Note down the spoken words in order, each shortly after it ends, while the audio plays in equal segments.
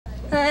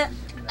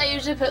I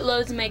usually put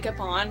loads of makeup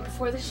on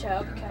before the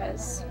show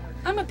because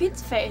I'm a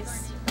pizza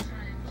face.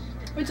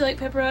 Would you like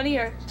pepperoni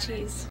or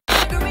cheese?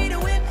 Margarita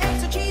with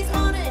extra cheese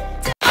on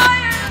it.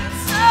 Tired and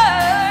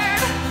tired,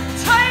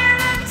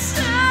 tired and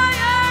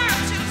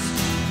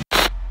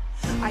tired.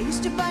 I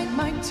used to bite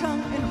my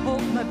tongue and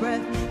hold my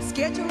breath,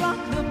 scared to rock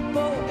the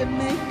boat and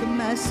make a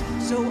mess.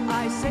 So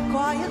I said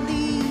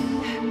quietly,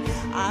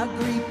 I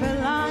agree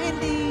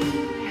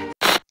politely.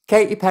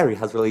 Katy Perry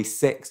has released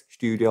 6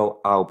 studio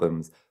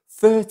albums,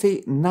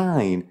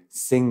 39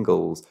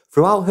 singles.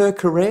 Throughout her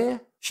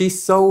career, she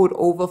sold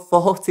over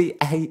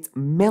 48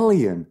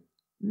 million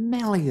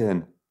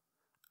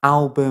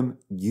album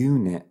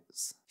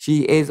units.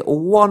 She is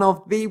one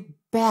of the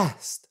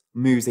best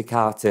music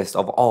artists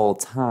of all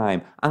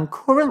time, and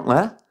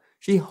currently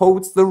she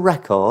holds the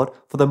record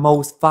for the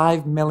most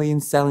 5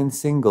 million selling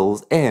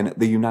singles in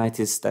the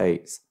United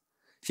States.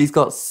 She's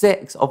got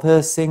 6 of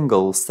her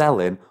singles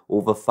selling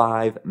over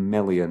 5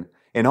 million.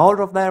 In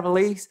order of their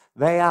release,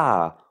 they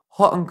are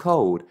Hot and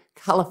Cold,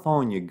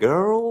 California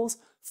Girls,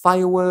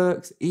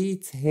 Fireworks,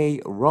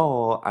 E.T.,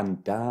 Raw,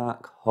 and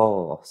Dark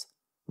Horse.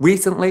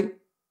 Recently,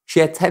 she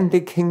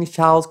attended King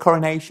Charles'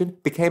 coronation,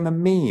 became a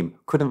meme,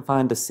 couldn't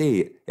find a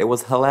seat. It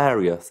was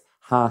hilarious.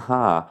 Ha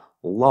ha,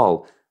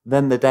 lol.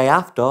 Then the day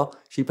after,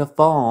 she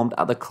performed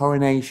at the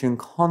coronation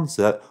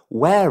concert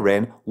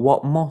wearing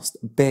what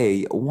must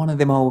be one of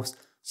the most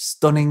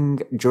stunning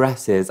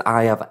dresses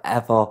I have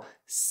ever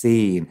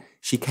seen.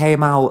 She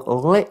came out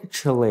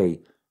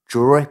literally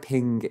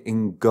dripping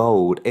in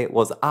gold. It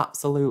was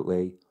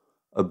absolutely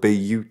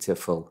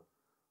beautiful.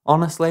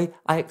 Honestly,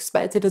 I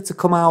expected her to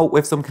come out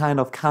with some kind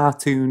of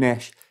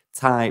cartoonish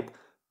type,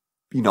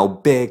 you know,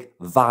 big,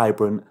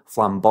 vibrant,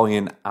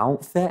 flamboyant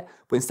outfit,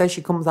 but instead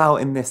she comes out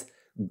in this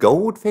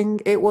gold thing.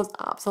 It was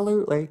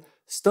absolutely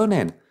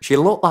stunning. She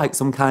looked like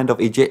some kind of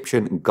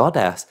Egyptian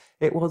goddess.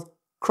 It was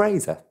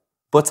crazy.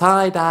 But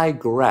I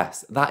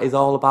digress. That is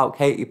all about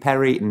Katy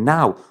Perry.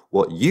 Now,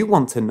 what you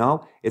want to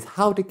know is,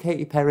 how did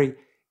Katy Perry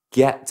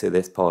get to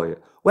this point?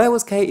 Where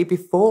was Katy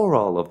before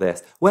all of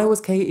this? Where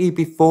was Katy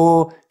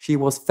before she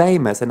was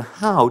famous? And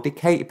how did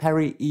Katy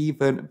Perry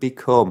even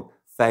become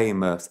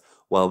famous?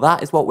 Well,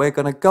 that is what we're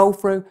going to go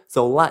through.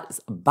 So let's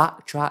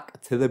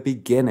backtrack to the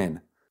beginning.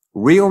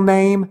 Real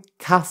name,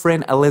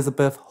 Catherine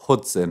Elizabeth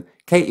Hudson.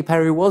 Katy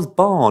Perry was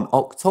born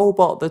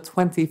October the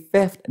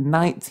 25th,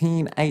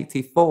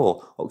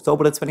 1984.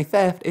 October the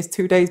 25th is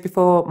 2 days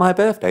before my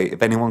birthday,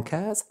 if anyone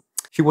cares.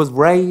 She was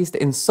raised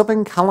in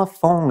Southern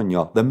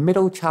California, the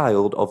middle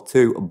child of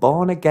 2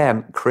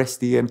 born-again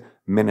Christian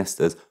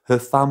ministers. Her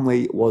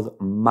family was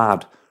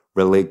mad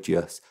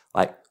religious,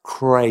 like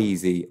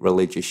crazy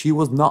religious. She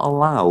was not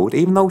allowed,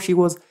 even though she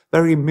was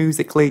very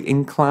musically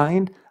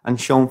inclined and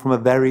shown from a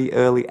very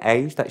early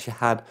age that she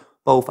had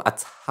both a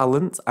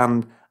talent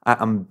and an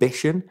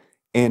ambition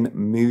in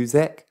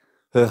music.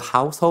 Her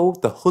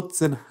household, the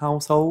Hudson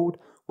household,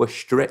 was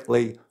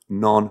strictly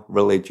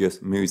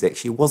non-religious music.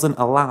 She wasn't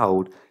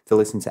allowed to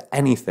listen to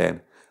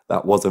anything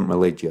that wasn't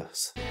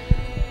religious.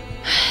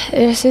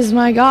 This is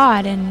my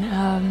God,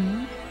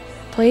 and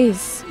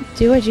please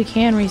do what you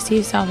can,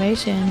 receive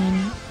salvation,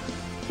 and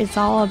it's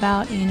all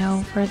about, you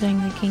know, furthering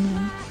the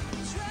kingdom.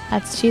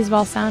 That's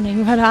cheeseball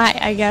sounding, but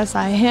I guess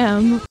I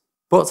am.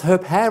 But her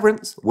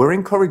parents were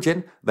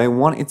encouraging. They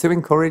wanted to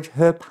encourage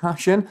her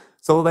passion,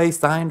 so they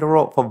signed her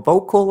up for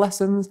vocal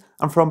lessons,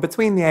 and from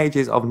between the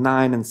ages of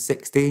 9 and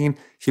 16,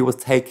 she was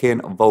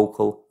taking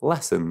vocal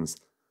lessons.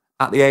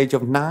 At the age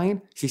of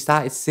 9, she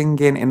started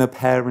singing in her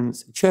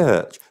parents'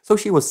 church. So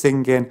she was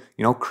singing,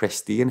 you know,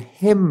 Christian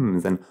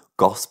hymns and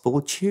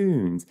gospel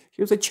tunes.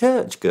 She was a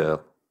church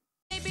girl.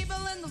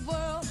 People in the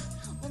world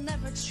will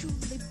never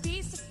truly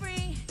be so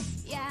free.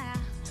 Yeah,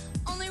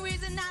 only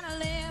reason that I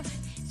live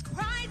is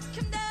Christ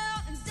come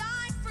down and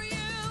died for you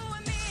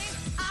and me.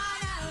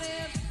 I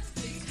live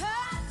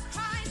because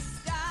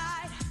Christ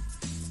died,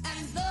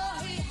 and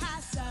though he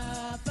has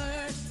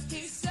suffered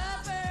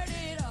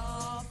it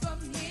all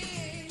from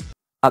me.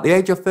 At the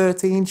age of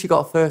 13, she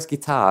got her first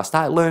guitar,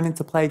 started learning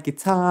to play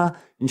guitar,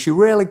 and she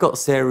really got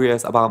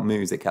serious about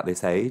music at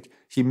this age.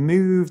 She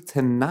moved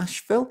to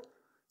Nashville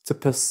to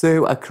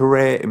pursue a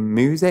career in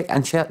music,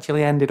 and she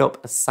actually ended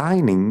up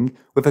signing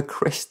with a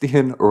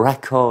Christian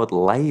record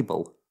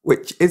label,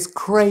 which is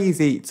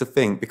crazy to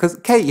think, because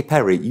Katy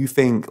Perry, you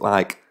think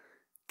like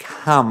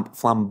camp,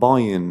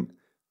 flamboyant,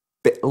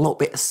 a little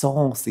bit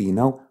saucy, you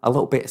know, a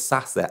little bit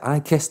sassy. I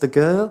Kissed a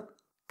Girl,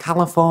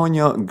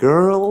 California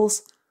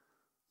Girls.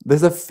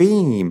 There's a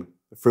theme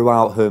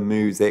throughout her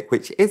music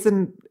which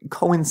isn't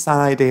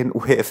coinciding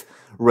with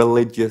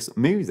religious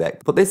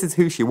music. But this is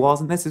who she was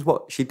and this is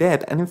what she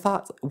did. And in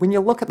fact, when you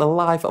look at the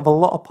life of a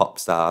lot of pop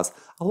stars,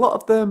 a lot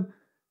of them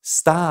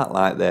start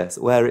like this,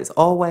 where it's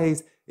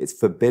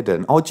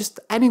forbidden, or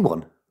just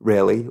anyone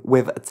really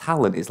with a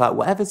talent. It's like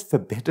whatever's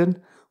forbidden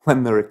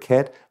when they're a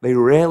kid, they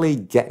really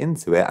get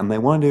into it and they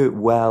want to do it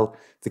well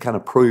to kind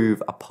of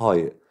prove a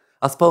point.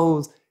 I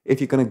suppose if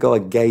you're going to go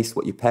against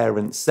what your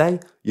parents say,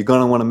 you're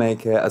going to want to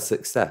make it a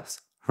success,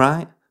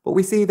 right? But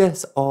we see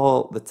this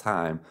all the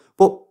time.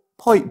 But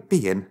Point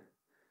being,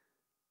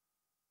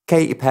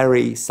 Katy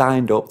Perry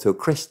signed up to a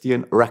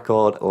Christian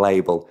record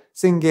label,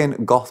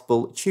 singing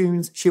gospel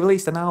tunes. She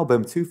released an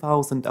album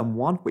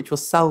 2001, which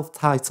was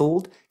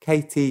self-titled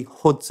Katy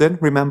Hudson.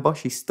 Remember,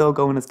 she's still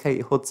going as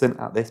Katy Hudson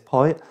at this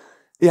point.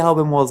 The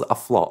album was a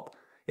flop.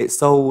 It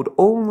sold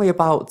only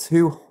about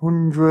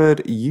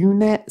 200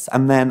 units,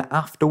 and then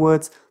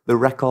afterwards, the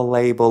record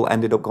label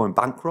ended up going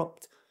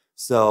bankrupt.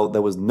 So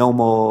there was no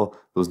more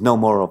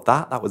of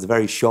that. That was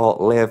very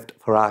short-lived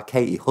for our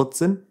Katy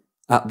Hudson.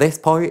 At this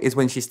point is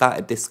when she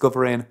started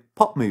discovering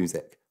pop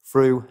music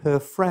through her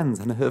friends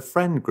and her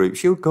friend group.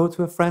 She would go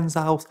to her friend's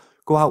house,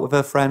 go out with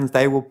her friends.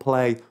 They would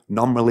play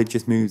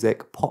non-religious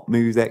music, pop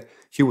music.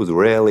 She was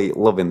really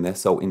loving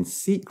this. So in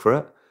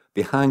secret,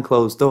 behind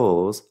closed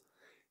doors,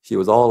 she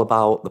was all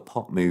about the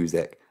pop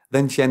music.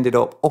 Then she ended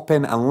up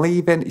upping and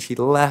leaving. She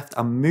left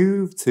and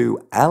moved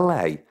to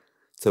LA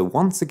to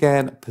once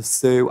again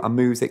pursue a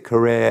music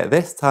career.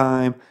 This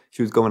time,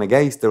 she was going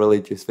against the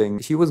religious thing.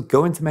 She was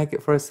going to make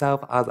it for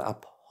herself as a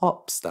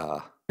pop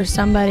star. For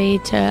somebody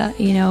to,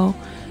 you know,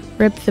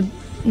 rip the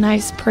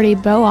nice pretty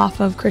bow off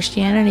of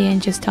Christianity and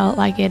just tell it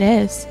like it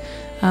is.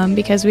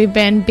 Because we've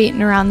been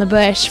beating around the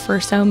bush for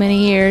so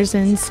many years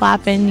and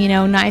slapping, you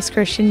know, nice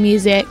Christian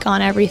music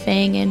on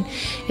everything, and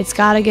it's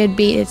got a good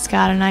beat, it's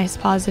got a nice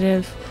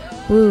positive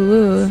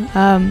woo-woo.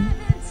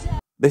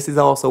 This is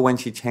also when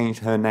she changed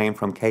her name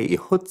from Katy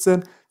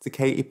Hudson to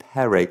Katy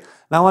Perry.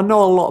 Now, I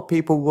know a lot of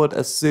people would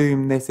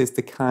assume this is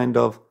the kind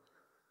of...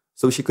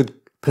 so she could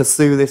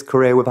pursue this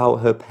career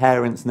without her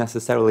parents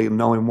necessarily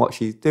knowing what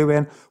she's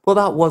doing. But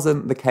that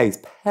wasn't the case.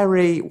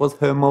 Perry was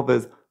her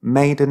mother's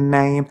maiden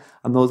name,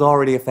 and there was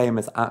already a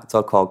famous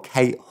actor called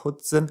Kate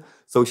Hudson.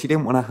 So she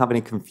didn't want to have any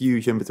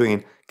confusion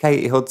between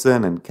Katy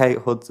Hudson and Kate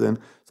Hudson.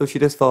 So she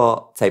just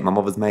thought, take my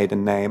mother's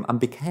maiden name, and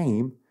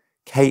became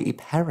Katy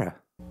Perry.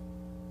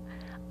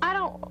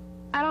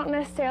 I don't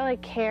necessarily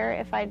care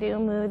if I do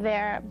move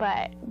there,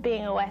 but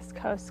being a West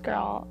Coast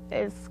girl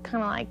is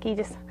kind of like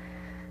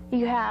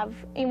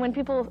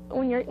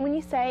when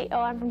you say, oh,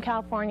 I'm from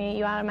California,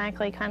 you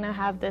automatically kind of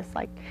have this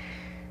like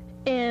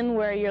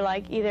where you're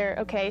like either,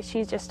 okay,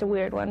 she's just a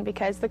weird one,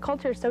 because the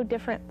culture is so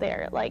different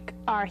there. Like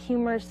our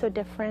humor is so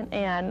different,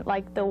 and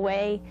like the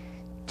way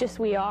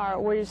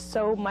we're just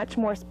so much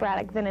more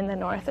sporadic than in the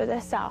North or the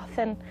South.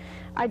 And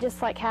I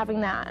just like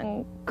having that.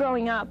 And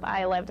growing up,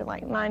 I lived in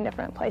like 9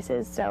 different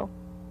places, so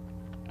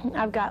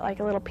I've got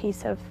like a little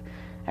piece of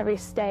every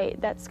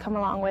state that's come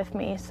along with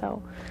me,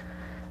 so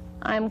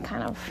I'm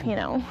kind of, you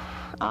know,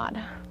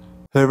 odd.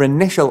 Her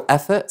initial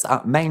efforts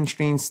at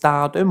mainstream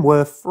stardom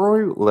were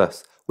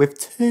fruitless, with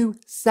 2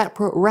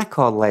 separate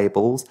record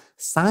labels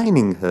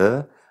signing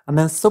her and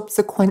then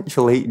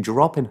subsequently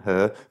dropping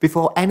her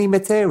before any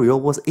material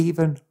was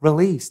even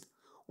released.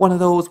 One of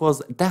those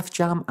was Def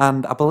Jam,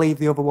 and I believe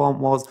the other one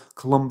was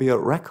Columbia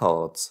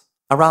Records.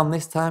 Around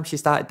this time, she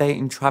started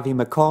dating Travie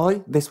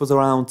McCoy. This was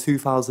around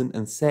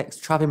 2006.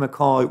 Travie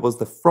McCoy was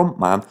the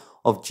frontman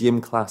of Gym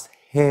Class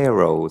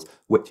Heroes,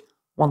 which,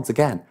 once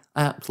again,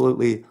 I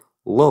absolutely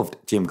loved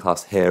Gym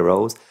Class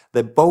Heroes.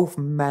 They both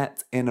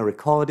met in a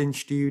recording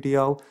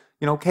studio.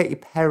 You know, Katy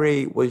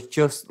Perry was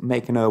just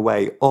making her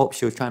way up.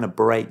 She was trying to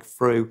break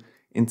through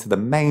into the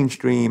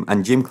mainstream,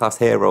 and Gym Class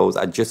Heroes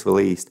had just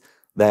released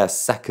their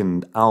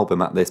 2nd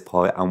album at this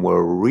point and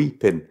were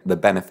reaping the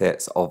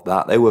benefits of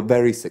that. They were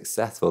very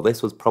successful.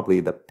 This was probably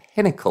the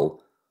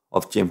pinnacle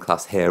of Gym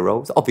Class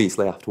Heroes.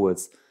 Obviously,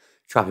 afterwards,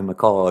 Travie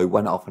McCoy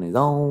went off on his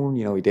own.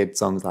 You know, he did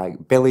songs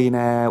like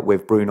Billionaire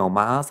with Bruno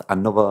Mars,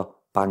 another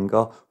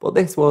banger. But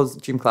this was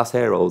Gym Class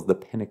Heroes, the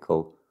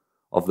pinnacle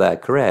of their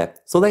career.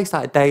 So they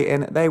started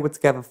dating. They were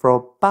together for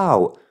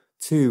about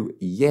 2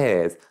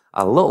 years.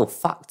 A little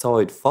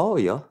factoid for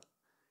you.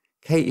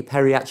 Katy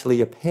Perry actually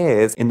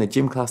appears in the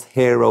Gym Class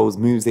Heroes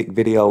music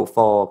video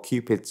for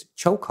Cupid's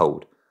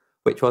Chokehold,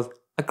 which was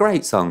a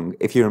great song.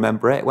 If you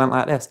remember it, it went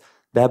like this.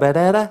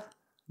 Da-ba-da-da,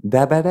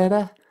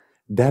 da-ba-da-da,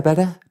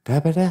 da-ba-da,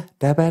 da-ba-da,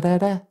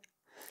 da-ba-da-da.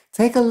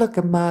 Take a look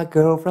at my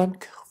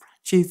girlfriend.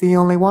 She's the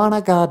only one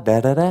I got.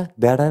 Da-da-da,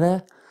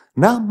 da-da-da.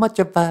 Not much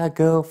of a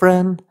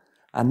girlfriend.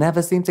 I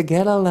never seem to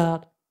get a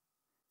lot.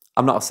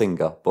 I'm not a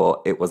singer,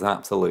 but it was an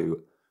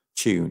absolute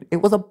tune.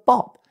 It was a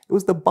bop. It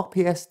was the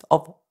boppiest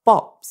of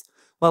bops.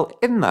 Well,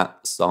 in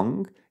that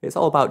song, it's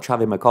all about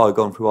Travie McCoy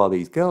going through all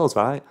these girls,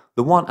 right?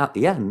 The one at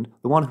the end,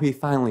 the one who he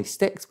finally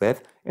sticks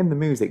with in the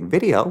music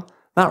video,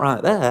 that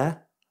right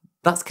there,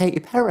 that's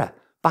Katy Perry.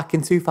 Back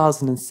in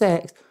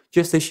 2006,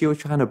 just as she was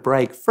trying to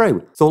break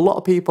through. So a lot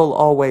of people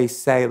always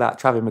say that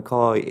Travie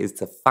McCoy is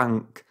to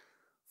thank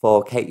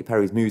for Katy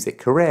Perry's music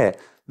career.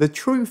 The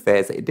truth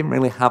is, it didn't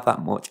really have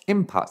that much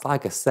impact.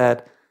 Like I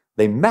said,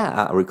 they met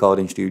at a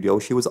recording studio.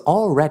 She was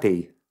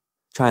already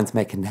trying to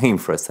make a name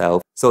for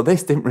herself. So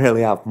this didn't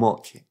really have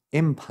much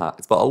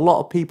impact. But a lot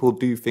of people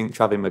do think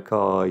Travie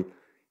McCoy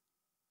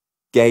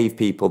gave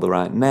people the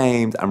right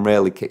names and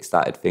really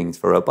kickstarted things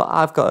for her. But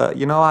I've got,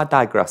 I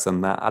digress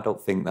on that. I don't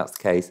think that's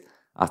the case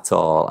at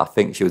all. I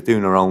think she was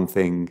doing her own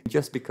thing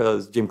just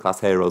because Gym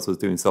Class Heroes was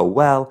doing so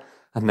well.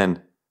 And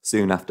then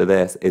soon after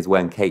this is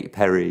when Katy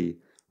Perry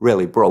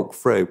really broke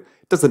through.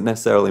 Doesn't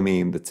necessarily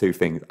mean the two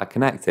things are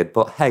connected,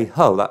 but hey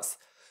ho, that's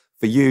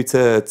for you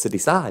to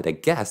decide. I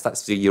guess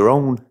that's your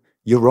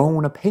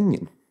own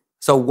opinion.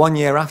 So 1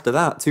 year after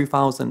that,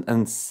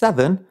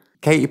 2007,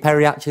 Katy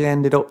Perry actually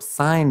ended up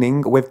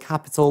signing with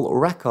Capitol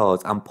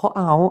Records and put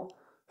out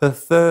her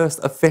first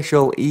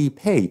official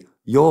EP,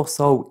 You're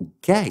So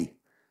Gay.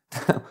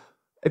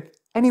 If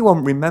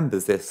anyone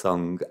remembers this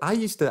song, I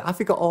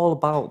forgot all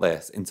about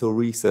this until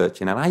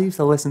researching, and I used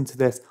to listen to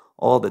this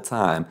all the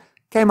time.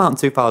 Came out in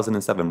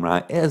 2007,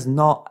 right? It has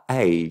not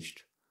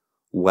aged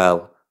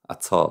well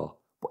at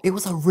all. But it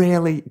was a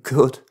really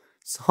good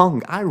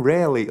song. I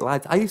really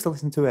liked it. I used to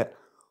listen to it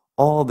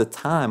all the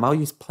time. I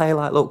used to play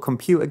like little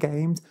computer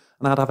games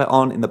and I'd have it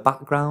on in the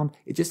background.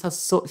 It just has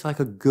such like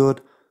a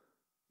good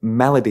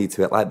melody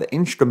to it. Like the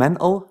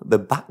instrumental, the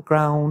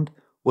background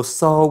was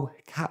so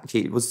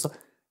catchy. It was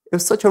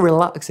such a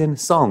relaxing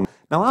song.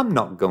 Now, I'm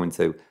not going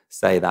to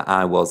say that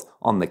I was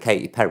on the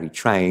Katy Perry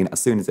train as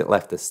soon as it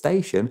left the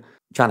station,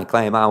 trying to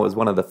claim I was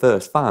one of the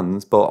first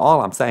fans, but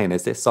all I'm saying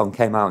is this song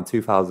came out in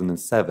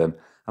 2007,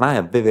 and I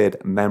have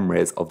vivid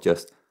memories of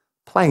just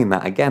playing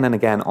that again and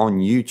again on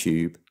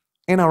YouTube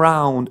in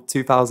around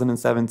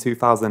 2007,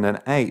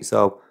 2008.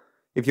 So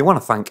if you want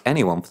to thank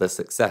anyone for the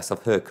success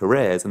of her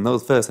careers and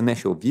those first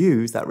initial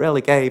views that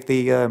really gave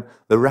the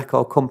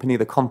record company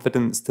the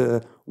confidence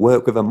to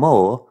work with her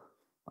more,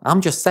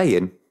 I'm just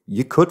saying,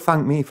 you could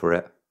thank me for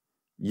it.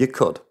 You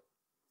could.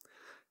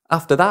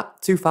 After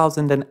that,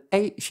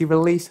 2008, she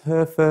released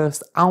her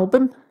first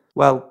album.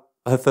 Well,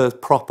 her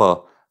first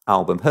proper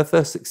album, her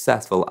first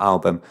successful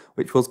album,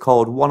 which was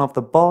called One of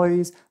the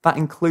Boys. That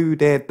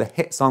included the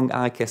hit song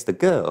I Kissed a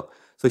Girl.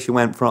 So she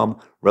went from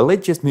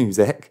religious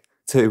music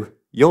to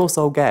You're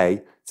So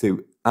Gay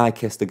to I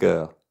Kissed a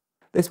Girl.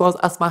 This was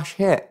a smash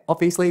hit.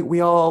 Obviously,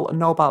 we all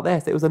know about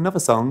this. It was another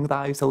song that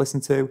I used to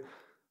listen to,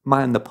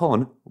 mind the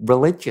pun,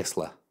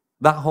 religiously.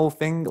 That whole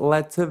thing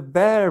led to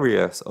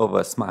various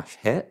other smash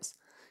hits.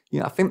 You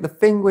know, I think the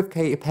thing with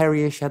Katy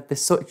Perry is she had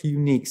this such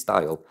unique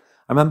style.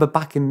 I remember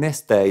back in this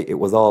day, it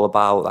was all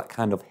about that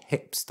kind of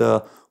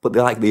hipster, but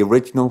like the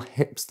original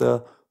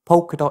hipster,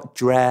 polka dot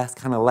dress,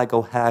 kind of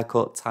Lego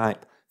haircut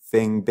type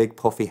thing, big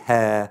puffy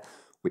hair,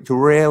 which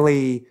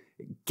really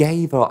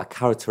gave her a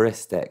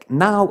characteristic.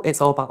 Now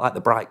it's all about like the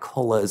bright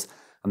colours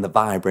and the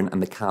vibrant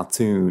and the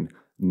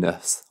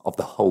cartoonness of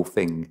the whole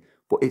thing.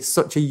 But it's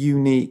such a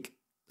unique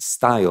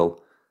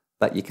style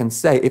that you can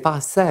say, if I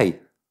say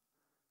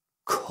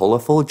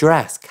colourful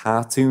dress,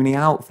 cartoony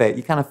outfit,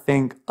 you kind of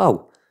think,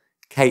 oh,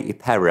 Katy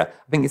Perry. I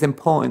think it's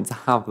important to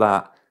have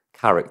that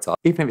character,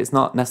 even if it's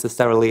not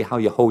necessarily how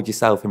you hold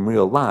yourself in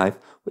real life,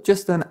 but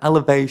just an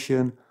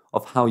elevation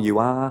of how you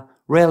are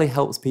really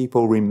helps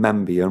people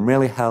remember you and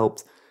really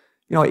helps,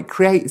 you know, it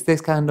creates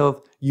this kind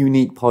of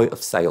unique point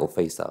of sale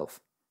for yourself.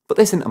 But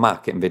this isn't a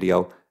marketing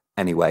video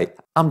anyway.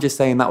 I'm just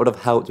saying that would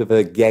have helped with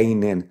her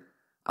gaining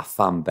a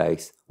fan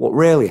base. What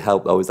really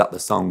helped though is that the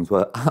songs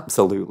were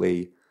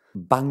absolutely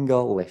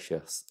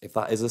bangalicious. If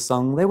that is a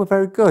song, they were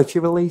very good. She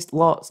released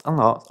lots and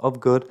lots of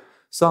good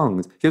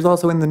songs. She was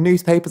also in the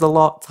newspapers a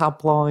lot,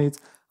 tabloids,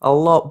 a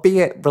lot, be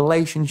it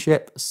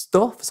relationship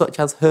stuff, such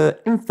as her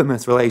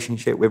infamous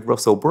relationship with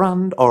Russell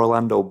Brand or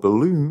Orlando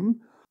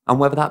Bloom, and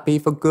whether that be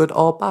for good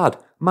or bad.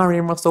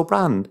 Marrying Russell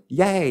Brand,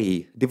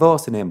 yay.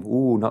 Divorcing him,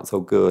 ooh, not so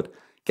good.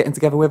 Getting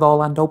together with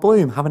Orlando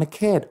Bloom, having a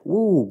kid,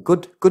 ooh,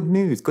 good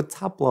news, good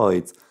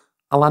tabloids.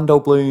 Orlando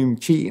Bloom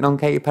cheating on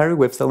Katy Perry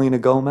with Selena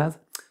Gomez,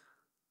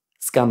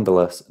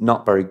 scandalous,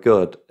 not very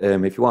good.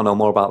 If you want to know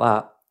more about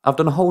that, I've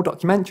done a whole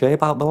documentary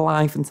about the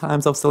life and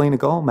times of Selena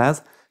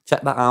Gomez.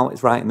 Check that out,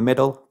 it's right in the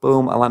middle.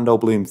 Boom, Orlando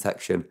Bloom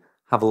section.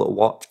 Have a little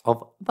watch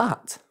of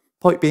that.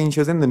 Point being, she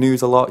was in the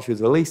news a lot, she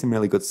was releasing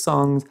really good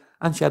songs,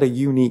 and she had a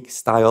unique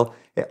style.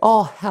 It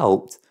all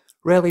helped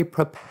really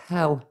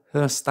propel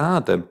her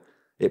stardom.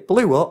 It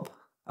blew up,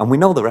 and we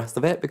know the rest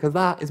of it because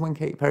that is when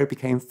Katy Perry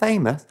became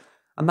famous,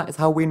 and that is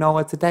how we know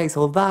her today.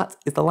 So that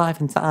is the life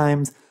and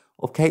times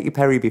of Katy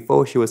Perry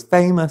before she was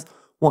famous,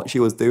 what she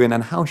was doing,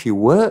 and how she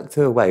worked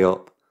her way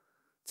up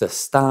to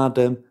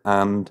stardom.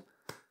 And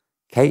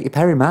Katy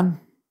Perry,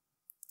 man,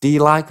 do you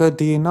like her,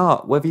 do you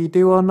not? Whether you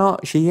do or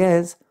not, she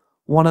is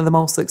one of the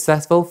most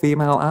successful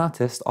female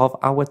artists of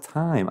our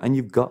time, and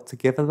you've got to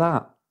give her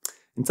that.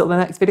 Until the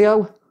next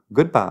video,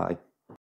 goodbye.